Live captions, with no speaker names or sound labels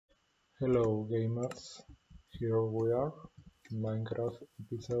Hello gamers, here we are, Minecraft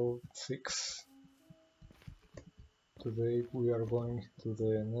episode 6. Today we are going to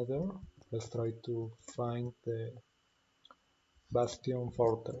the Nether. Let's try to find the Bastion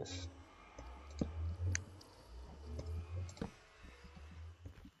Fortress.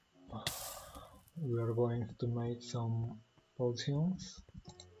 We are going to make some potions.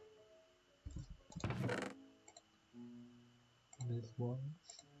 This one.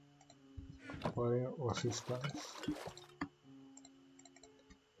 Fire resistance.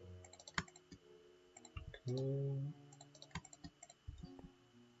 Okay.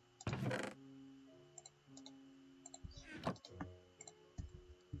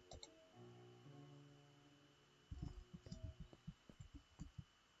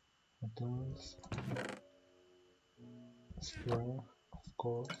 What else? Strength, of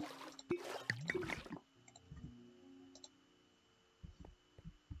course.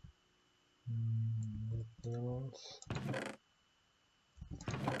 What else?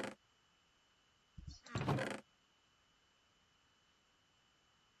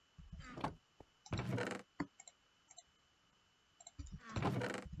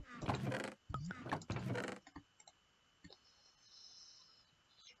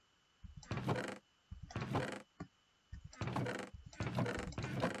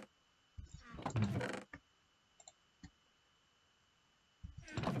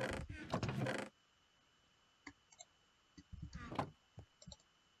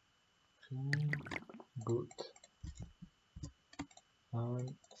 Good. And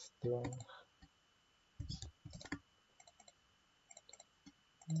strength.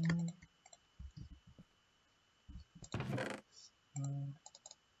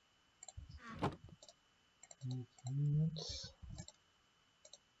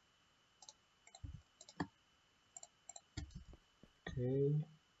 Okay.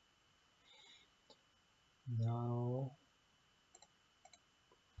 Now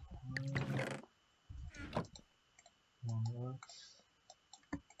one axe.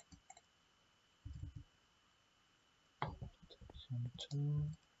 Section 2.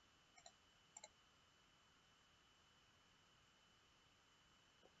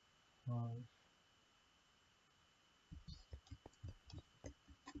 Five.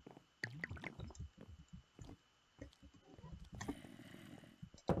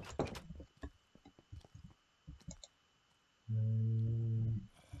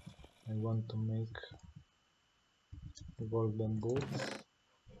 I want to make golden boots.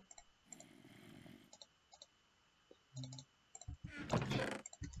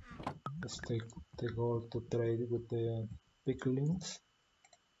 Let's take the gold to trade with the Pigmens.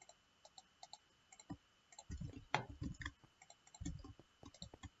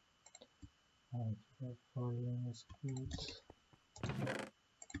 Falling is good.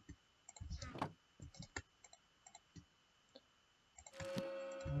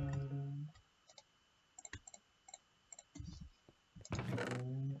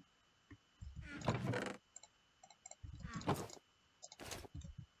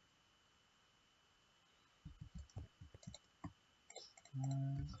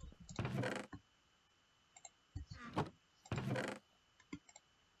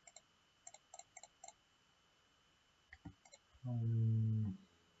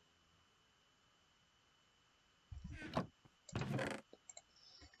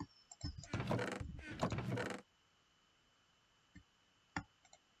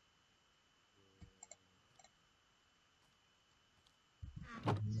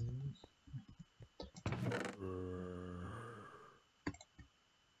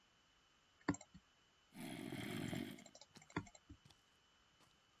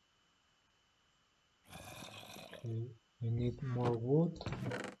 Okay, I need more wood.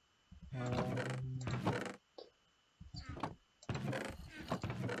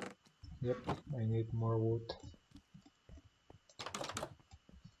 Yep, I need more wood.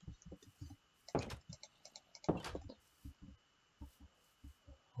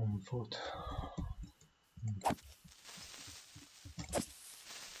 Food.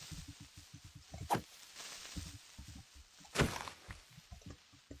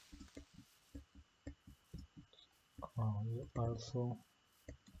 Also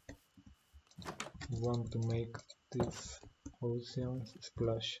want to make this ocean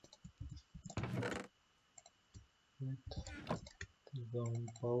splash with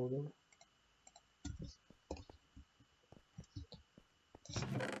gunpowder.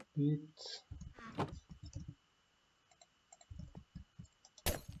 Speed.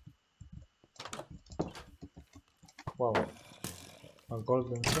 Wow, a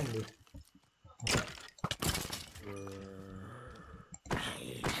golden zombie.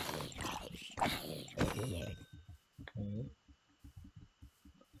 Okay.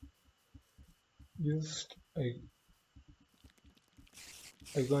 Just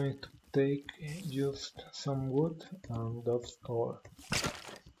I'm going to take just some wood and that's all.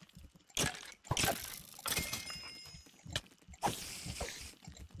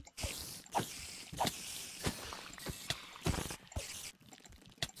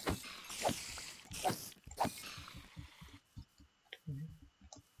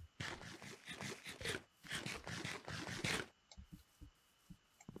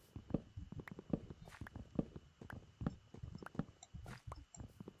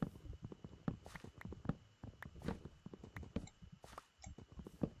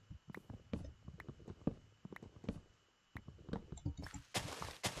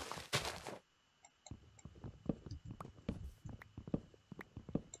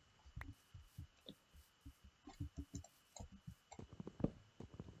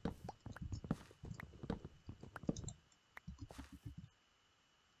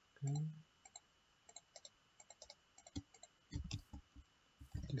 Okay.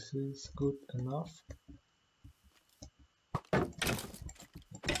 This is good enough.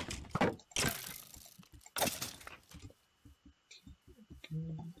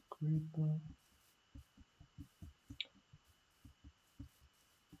 Okay, creeper.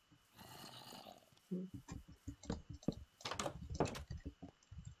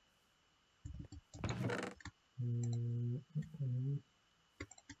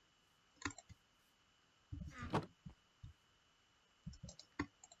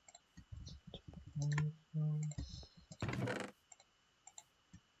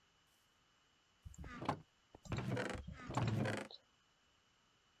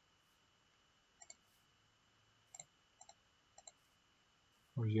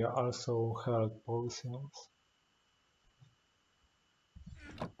 We also have potions.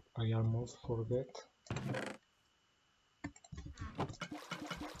 I almost forget.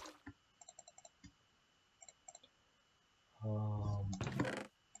 Um,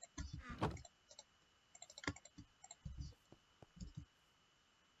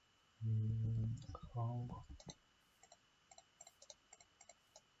 how?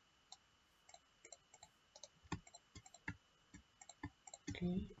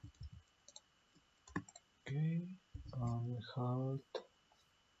 Okay. Okay. Halt.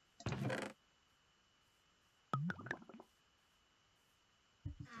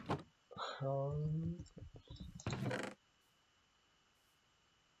 Halt.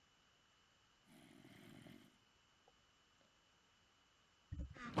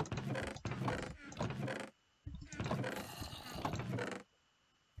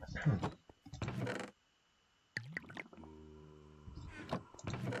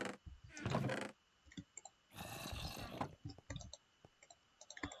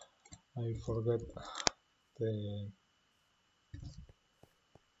 I forget the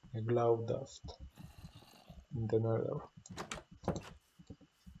glow dust in the nether.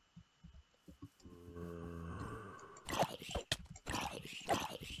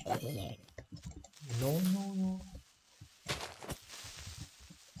 No, no, no.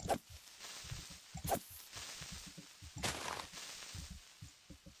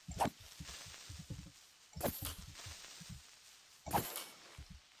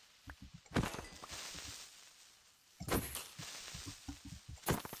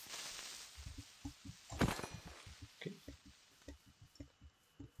 Okay.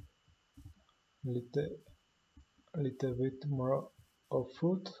 Little bit more of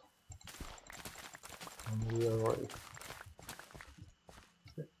food and we are ready.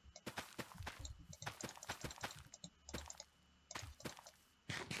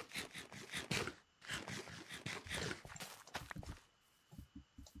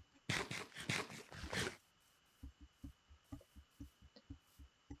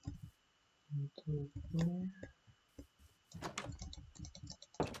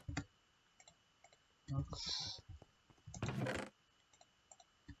 Max.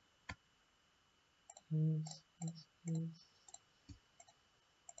 Yes.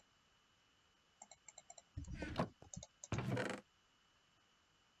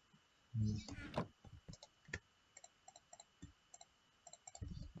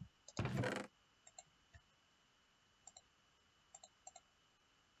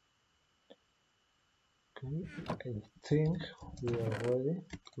 Okay, I think we are ready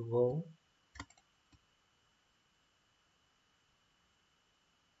to go.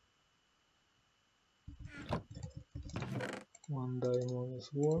 One diamond is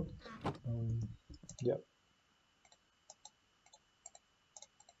worth. Yeah.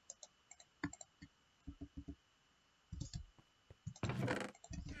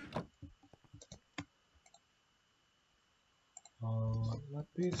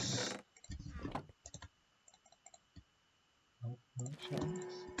 piece. No, no chance.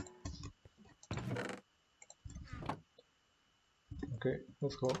 Okay,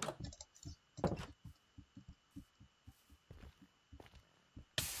 let's go.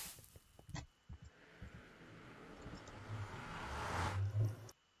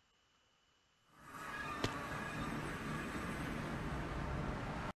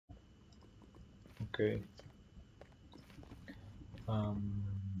 Okay.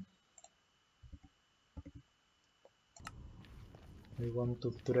 I want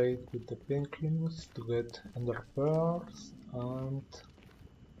to trade with the Pigmens to get ender pearls, and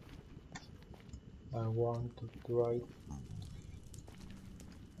I want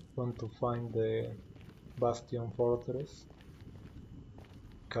to find the Bastion Fortress,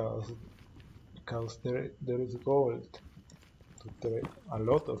 because there is gold to trade, a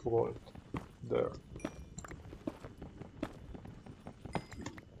lot of gold there.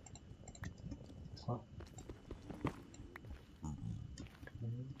 Huh?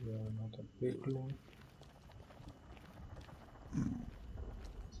 Okay, we are not a piglin.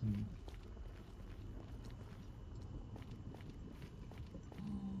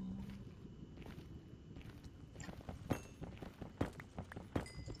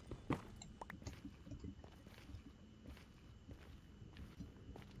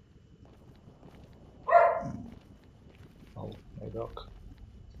 Oh, my dog.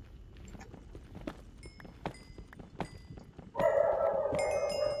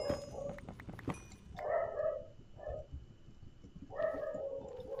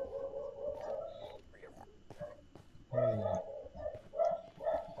 Hey.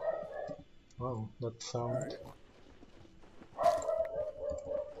 Wow, that sound.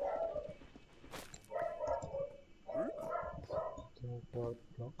 What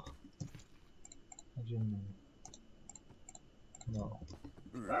block? What do you mean? No.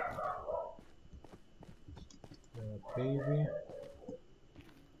 Baby.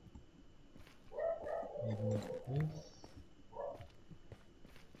 Maybe this.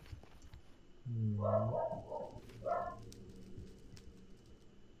 No.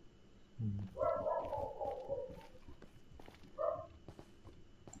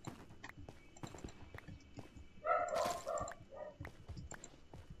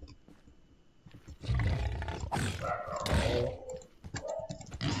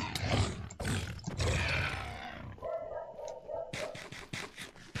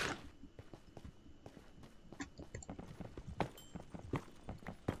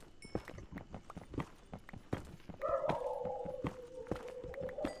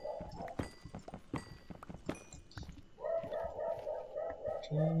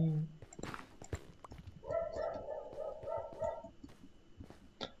 Okay.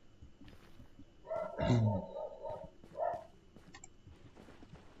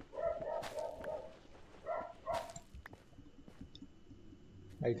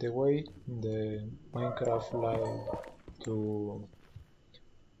 By the way, the Minecraft Live to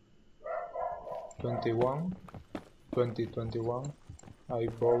 2021, I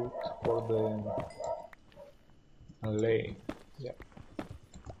vote for the LA. Yeah.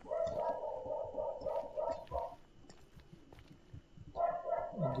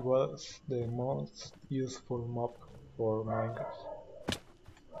 It was the most useful map for Minecraft.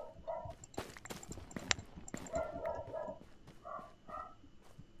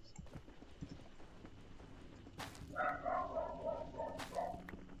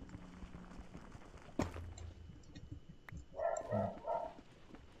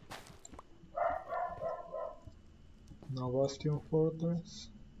 No Bastion Fortress.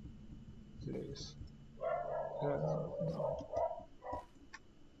 Please. No.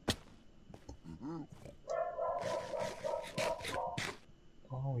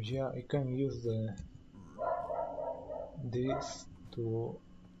 Oh yeah, I can use this to.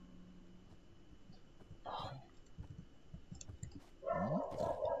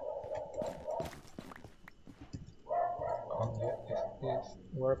 Oh yeah, it's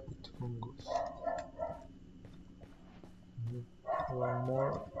warped fungus. One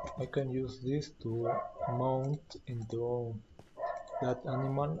more. I can use this to mount into that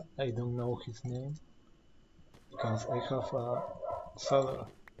animal. I don't know his name because I have a saddle.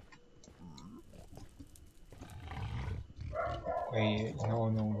 No.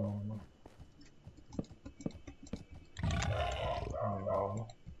 No.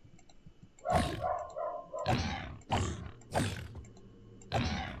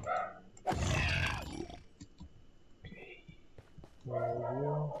 Where are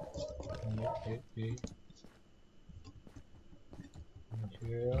you? Hey. Come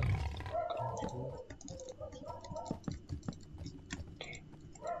here. Okay.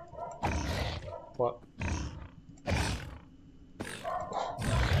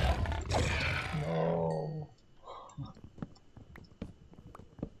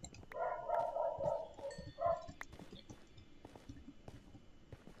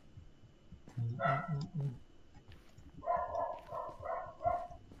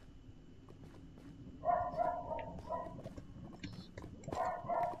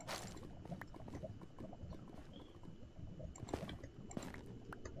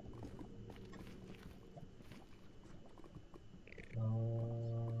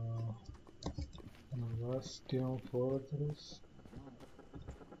 Bastion Fortress.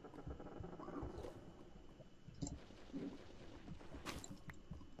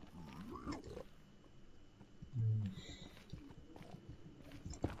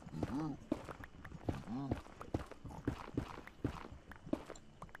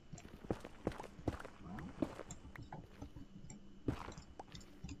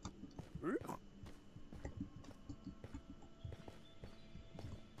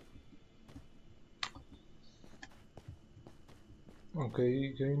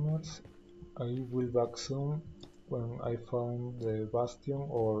 Okay, gamers, I will back soon when I find the bastion,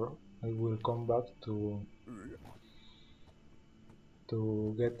 or I will come back to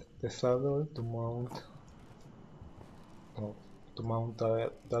get the saddle to mount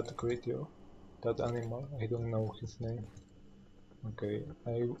that creature, that animal. I don't know his name. Okay,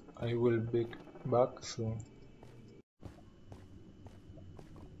 I will be back soon.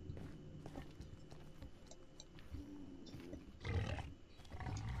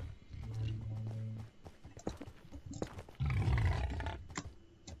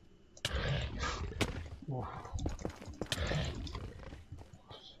 Oof.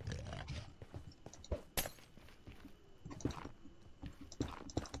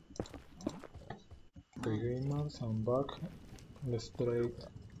 Okay, gamers, I'm back. Let's try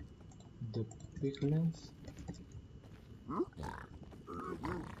the Pigmens.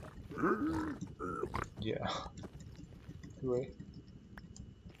 Yeah. Great.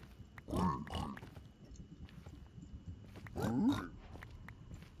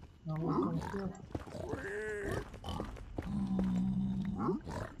 Now we'll come here.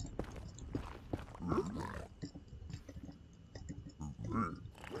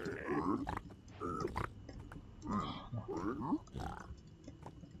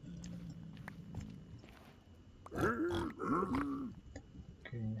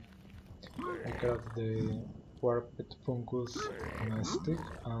 Okay. I got the warped fungus on a stick,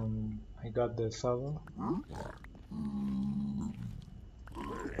 and I got the saddle.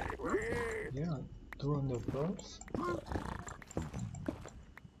 Yeah, 200 pearls.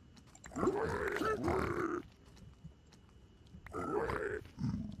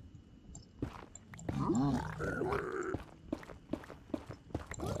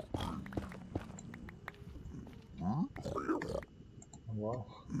 Wow.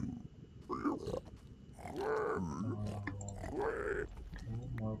 Okay,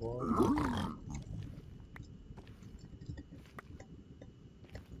 more gold.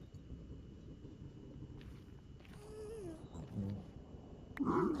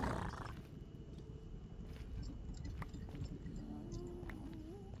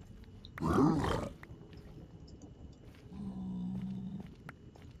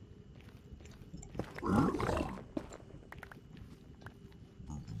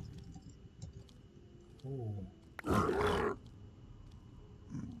 Ooh.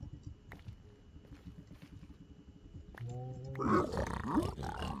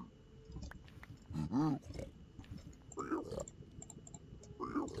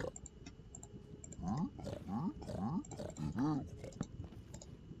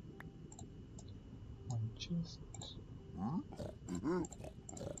 One chest. Okay.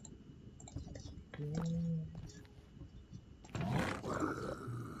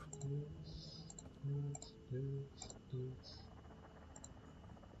 This.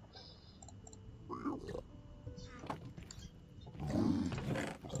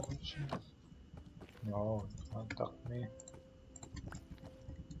 No, don't attack me.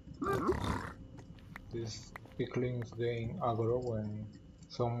 This pickling is getting aggro when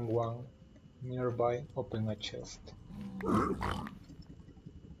someone nearby open a chest.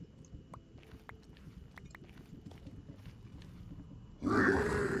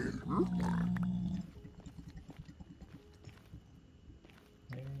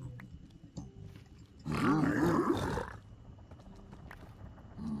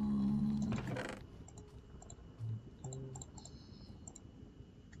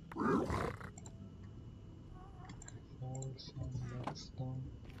 Some redstone.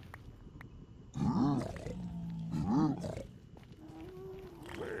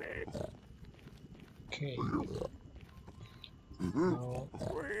 Okay. Now.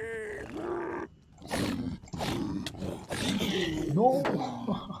 No.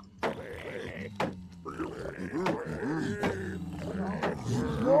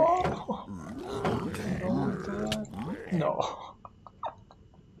 No.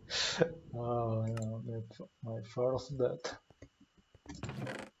 first death.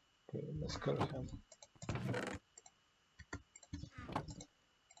 Okay, let's kill him.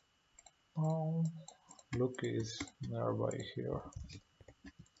 Oh, Luke is nearby here.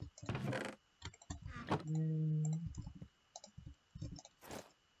 Okay.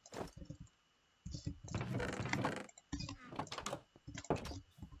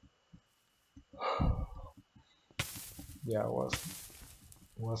 Yeah,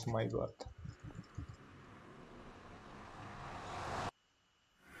 was my bad.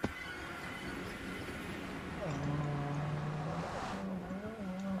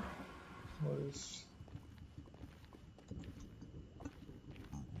 What is?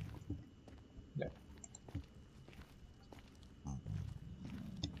 Yeah.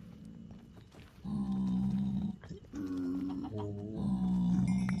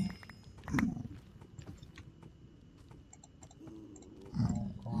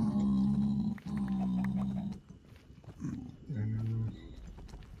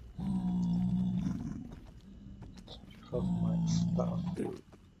 Have my stuff.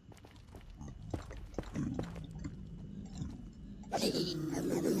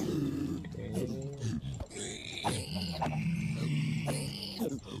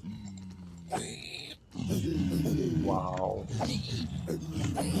 Wow.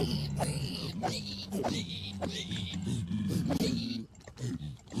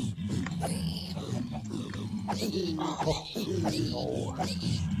 Oh, no.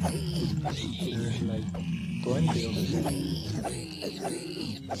 There's like 20 of them.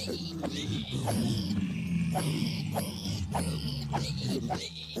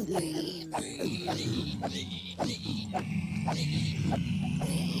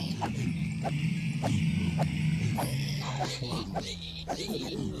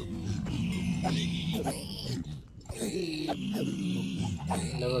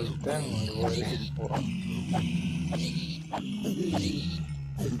 Level 10 already. Wow.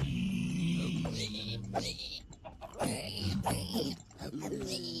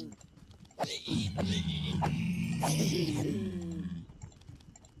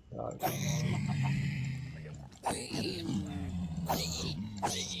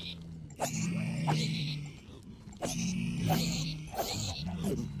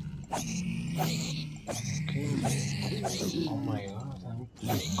 Oh my god,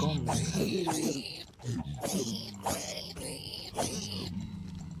 I'm coming.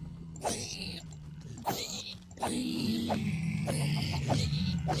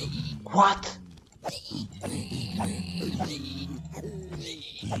 What?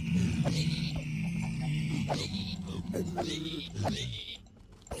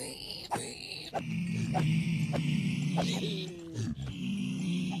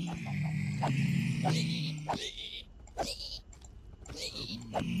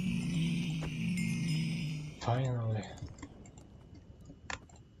 Finally.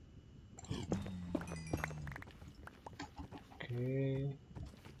 Okay.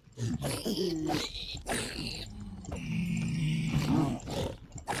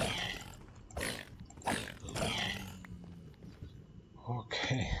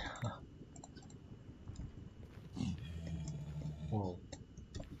 Okay. Whoa.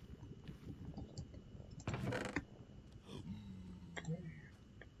 Okay.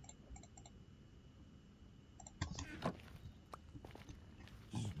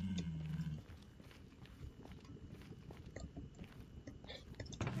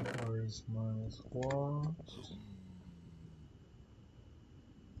 Where is my sword?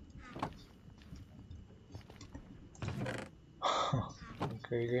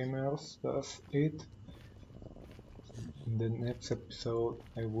 Okay, gamers, that's it. In the next episode,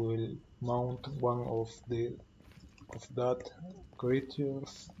 I will mount one of that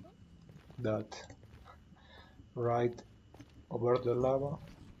creatures that right over the lava.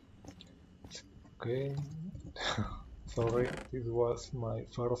 Okay. Sorry, this was my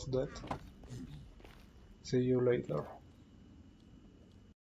first death. See you later.